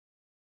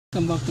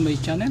Welcome back to my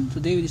channel.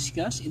 Today we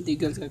discuss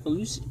integral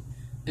calculus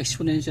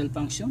exponential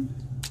function.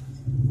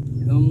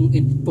 Yung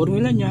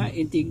formula niya,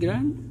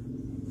 integral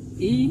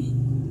E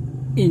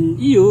in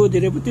U,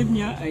 derivative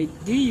niya ay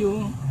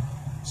du.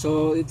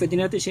 So, pwede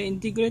natin siya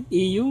integrate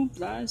EU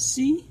plus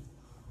C,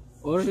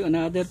 or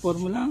another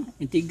formula,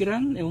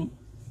 integral, yung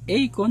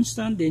A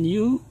constant, then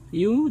U,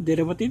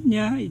 derivative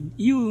niya,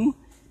 U,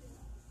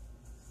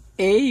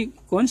 A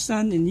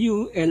constant, then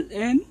U,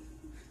 ln,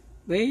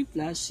 y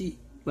plus C.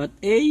 But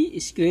A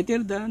is greater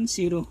than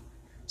 0.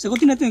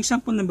 Sagutin natin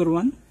example number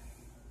 1.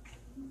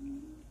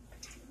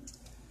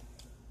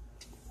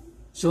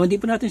 So, hindi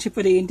pa natin siya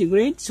pwede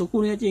integrate. So,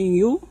 kunin natin yung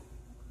U.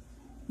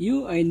 U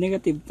ay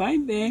negative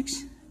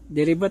 5x.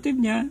 Derivative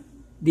niya,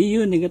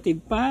 du negative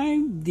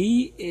 5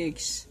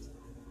 dx.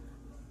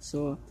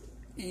 So,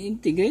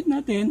 integrate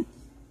natin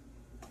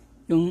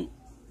yung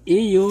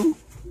EU,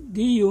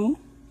 du.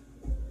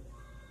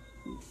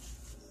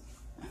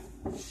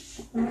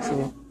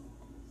 So,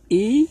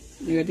 E,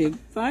 negative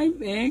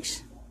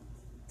 5x,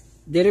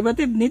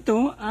 derivative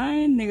nito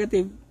ay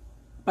negative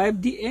 5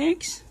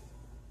 dx.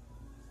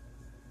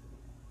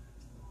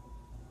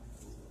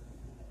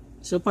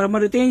 So, para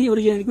ma-retain yung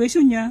original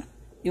equation niya,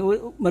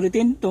 yung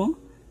ma-retain ito,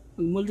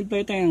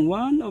 mag-multiply tayo ng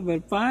 1 over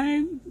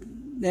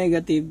 5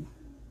 negative.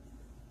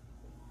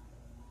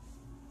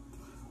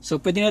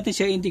 So, pwede natin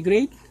siya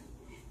integrate.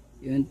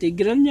 Yung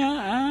integral niya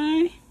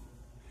ay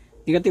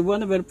negative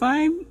 1 over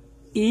 5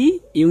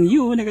 E, yung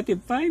U,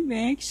 negative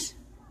 5x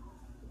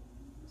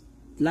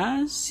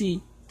plus C.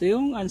 Ito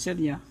yung answer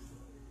niya.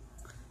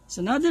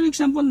 So, another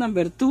example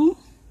number 2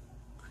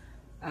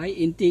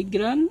 ay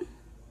integral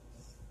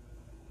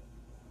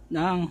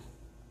ng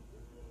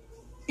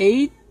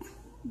 8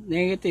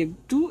 negative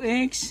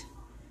 2x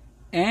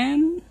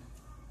and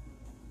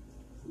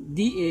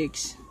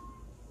dx.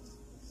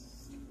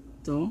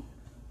 Ito.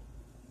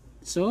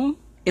 So,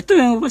 ito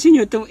yung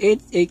mapasin nyo, itong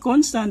 8 a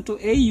constant to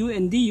AU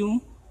and DU.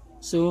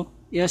 So,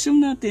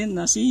 i-assume natin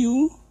na si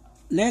U,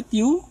 let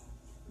U,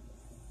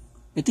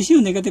 ito si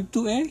U, negative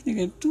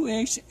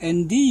 2x,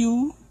 and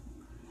du,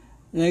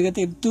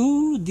 negative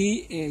 2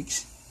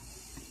 dx.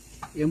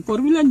 Yung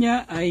formula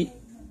niya ay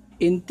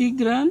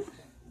integral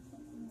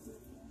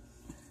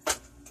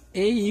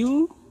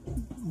AU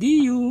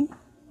du.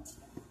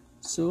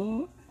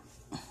 So,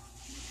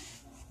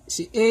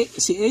 si A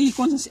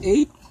constant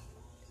 8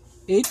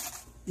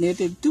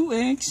 negative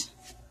 2x,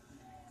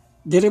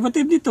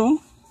 derivative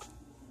nito,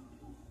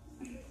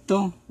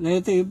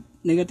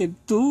 negative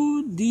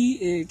 2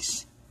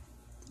 dx.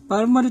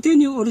 Para ma-retain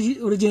yung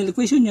original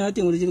equation niya,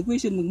 yung original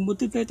equation,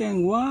 mag-multiply tayo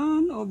ng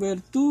 1 over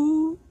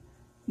 2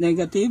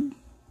 negative.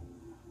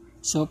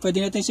 So,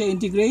 pwede natin siya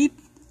integrate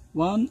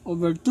 1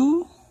 over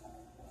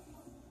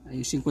 2.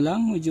 Ayusin ko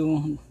lang, medyo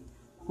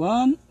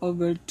 1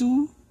 over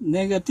 2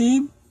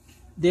 negative.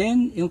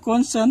 Then, yung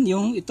constant,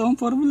 yung itong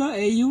formula,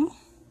 AU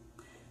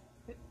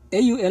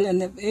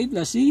ln f a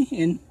plus c,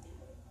 and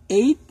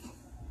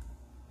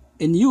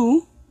 8 and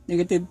U,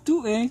 negative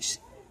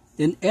 2x,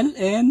 then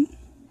ln,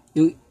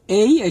 yung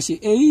A ay si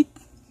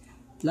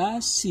 8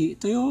 plus C.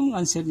 Ito yung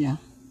answer niya.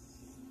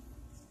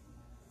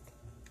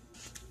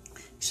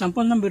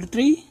 Example number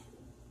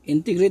 3,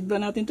 integrate ba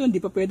natin ito?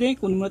 Hindi pa pwede.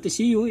 Kunin mo natin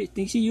si U,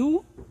 iting si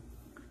U,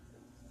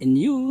 and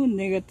U,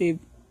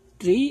 negative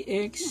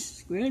 3x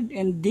squared,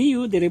 and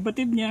du,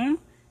 derivative niya,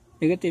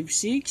 negative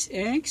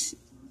 6x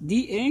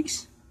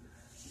dx.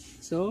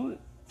 So,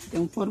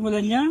 yung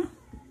formula niya,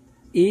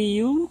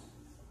 EU,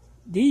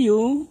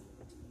 du,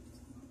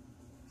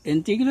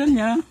 integral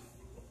niya,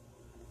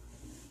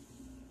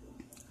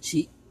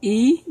 si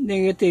E,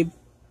 negative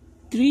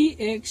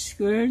 3x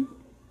squared,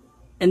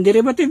 and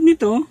derivative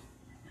nito,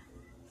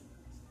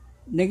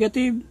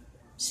 negative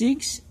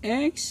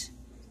 6x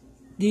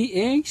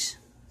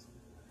dx.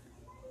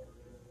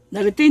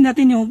 Na-retain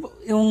natin yung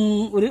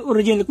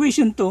original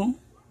equation to.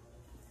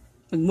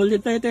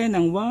 Mag-multiply tayo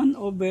ng 1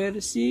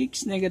 over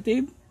 6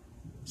 negative.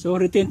 So,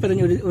 retain pa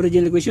rin yung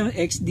original equation,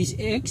 x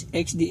dx,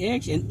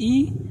 and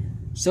E.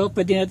 So,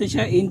 pwede natin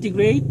siya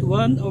integrate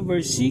 1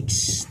 over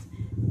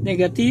 6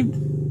 negative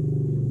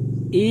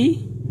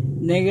E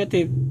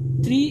negative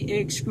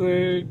 3x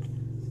squared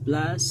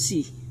plus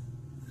C.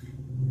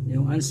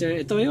 Yung answer,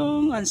 ito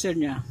yung answer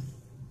niya.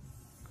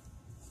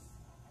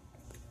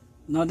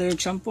 Another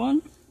example.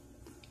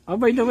 Oh,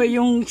 by the way,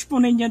 yung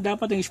exponent niya,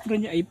 dapat yung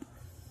exponent niya ay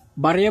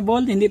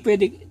variable, hindi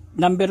pwede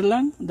number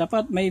lang.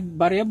 Dapat may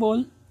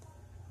variable.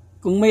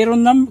 Kung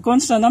mayroon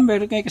constant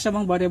number, kaya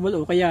kasamang variable,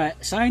 o kaya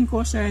sine,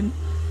 cosine.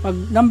 Pag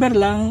number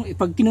lang,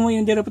 pag kinuha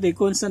yung derivative,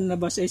 constant na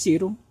base ay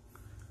 0.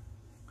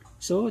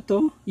 So,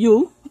 ito,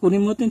 U,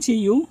 kunin mo natin si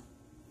U.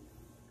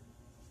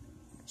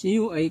 Si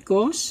U ay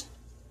cos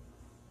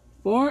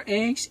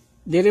 4x,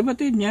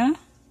 derivative niya,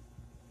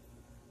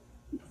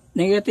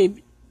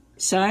 negative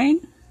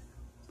sine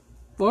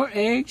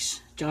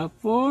 4x, tsaka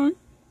 4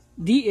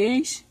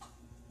 dx.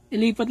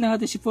 Ilipat lang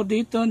natin si 4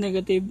 dito,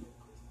 negative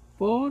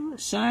 4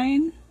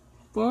 sine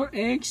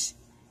 4x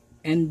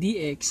and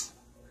dx.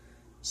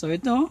 So,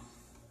 ito,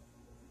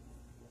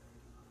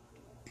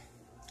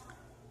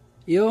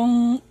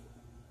 yung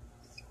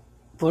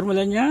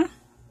formula niya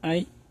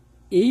ay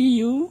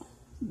EU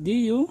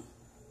du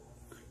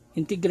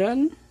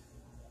integral,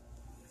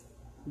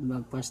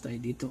 magpas tayo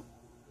dito,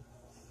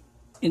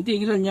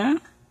 integral niya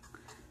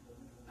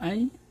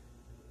ay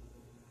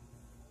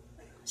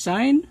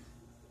sin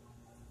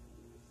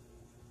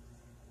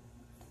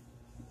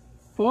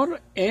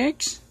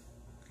 4x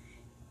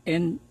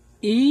and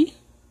e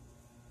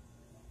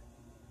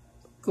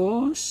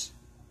cos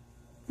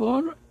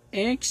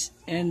 4x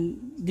and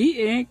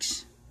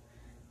dx,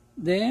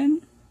 then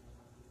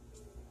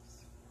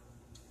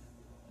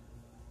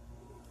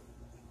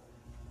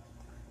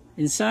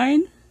in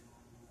sin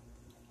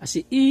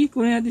si e,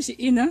 kunin natin si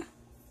e na,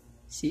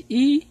 si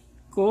e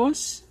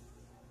cos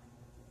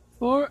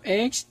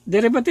 4x,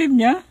 derivative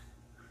niya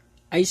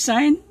ay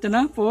sin, ito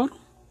na,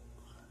 4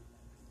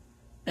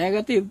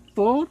 negative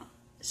 4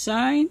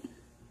 sin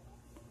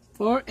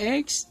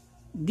 4x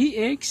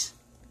dx.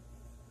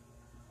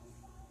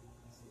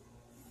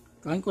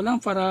 Kain ko lang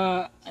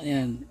para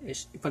ayan,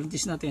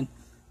 iparentis natin.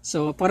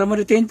 So para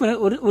ma-retain po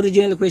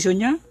original equation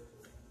niya,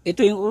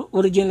 ito yung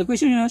original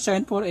equation niya,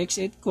 sin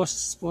 4x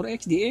cos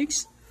 4x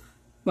dx.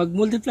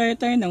 Mag-multiply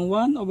tayo ng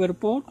 1 over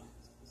 4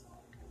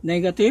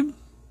 negative.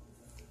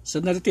 So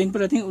na-retain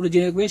pa natin yung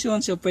original equation,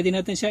 so pwede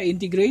natin siya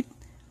integrate.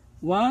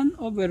 1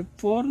 over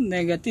 4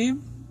 negative,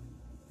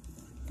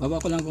 baba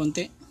ko lang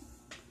konti,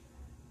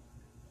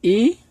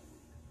 e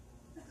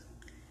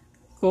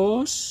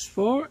cos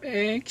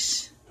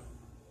 4x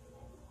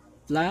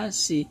plus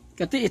c.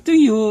 Kasi ito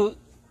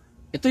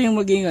yung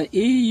maging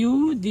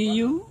EU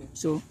du,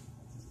 so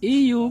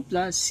EU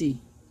plus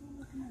c.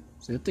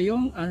 So ito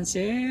yung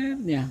answer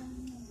niya.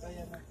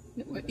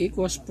 E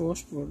cos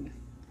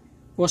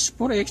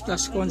 4x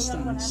plus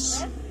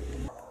constants.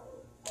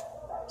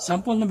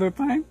 Sample number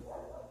 5.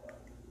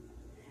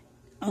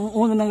 Ang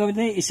una nang gawin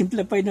natin,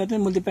 i-simplify natin,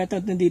 multiply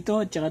natin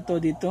dito, at saka to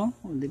dito.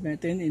 Multiply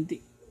natin,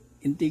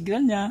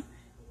 integral niya,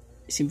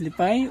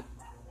 simplify,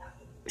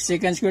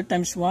 second squared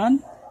times 1,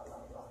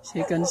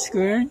 second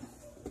squared,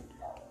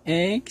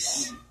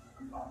 x,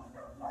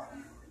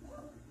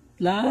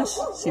 plus,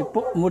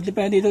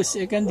 multiply dito,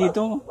 second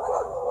dito,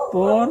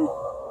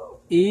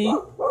 4, e,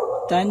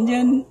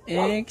 tangent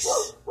x,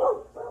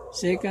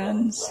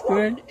 second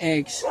squared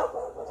x,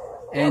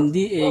 and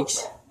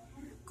dx.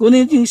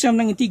 Kunin yung sum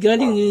ng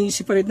integral, yung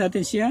separate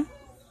natin siya.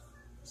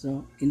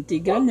 So,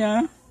 integral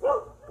niya,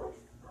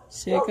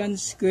 second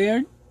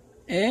squared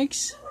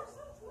x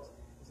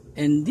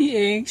and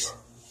dx.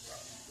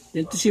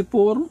 Then to si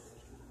 4.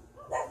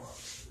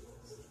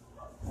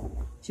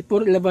 Si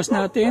 4 ilabas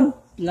natin,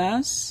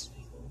 plus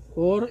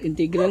 4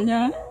 integral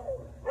niya,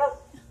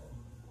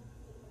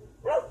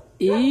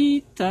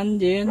 e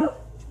tangent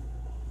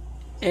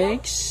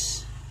x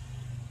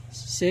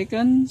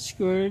second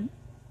squared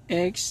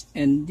x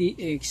and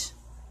dx.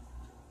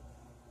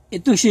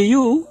 Ito si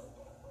u,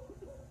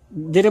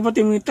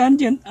 derivative ng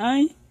tangent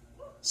ay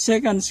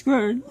second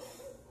squared.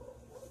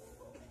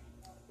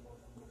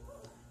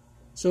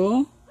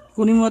 So,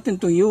 kunin mo natin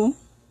itong u,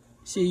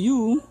 si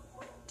u,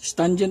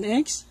 tangent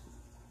x,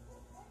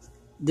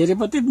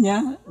 derivative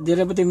niya,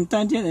 derivative ng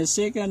tangent ay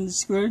second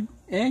squared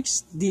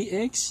x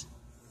dx.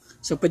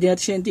 So, pwede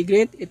natin siya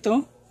integrate.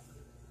 Ito,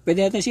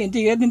 pwede natin siya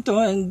integrate nito.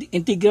 Ang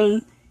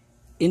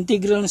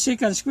integral ng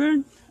second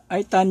squared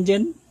ay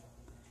tangent.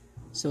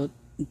 So,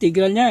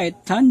 integral niya ay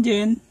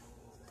tangent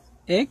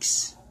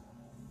x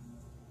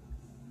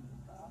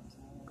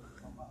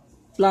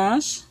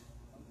plus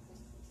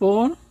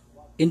 4.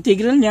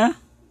 Integral niya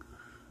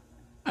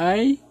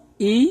ay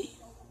e,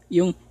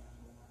 yung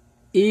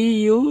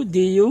eu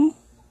du.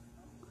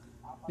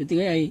 Ito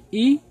ay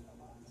e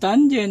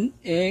tangent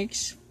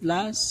x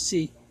plus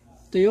c.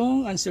 Ito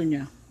yung answer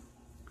niya.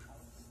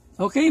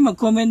 Okay,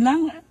 mag-comment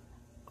lang.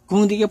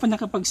 Kung hindi ka pa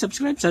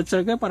nakapag-subscribe,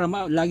 subscribe ka para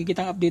lagi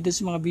kitang updated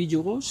sa mga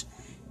video ko.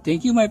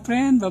 Thank you my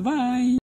friend. Bye-bye.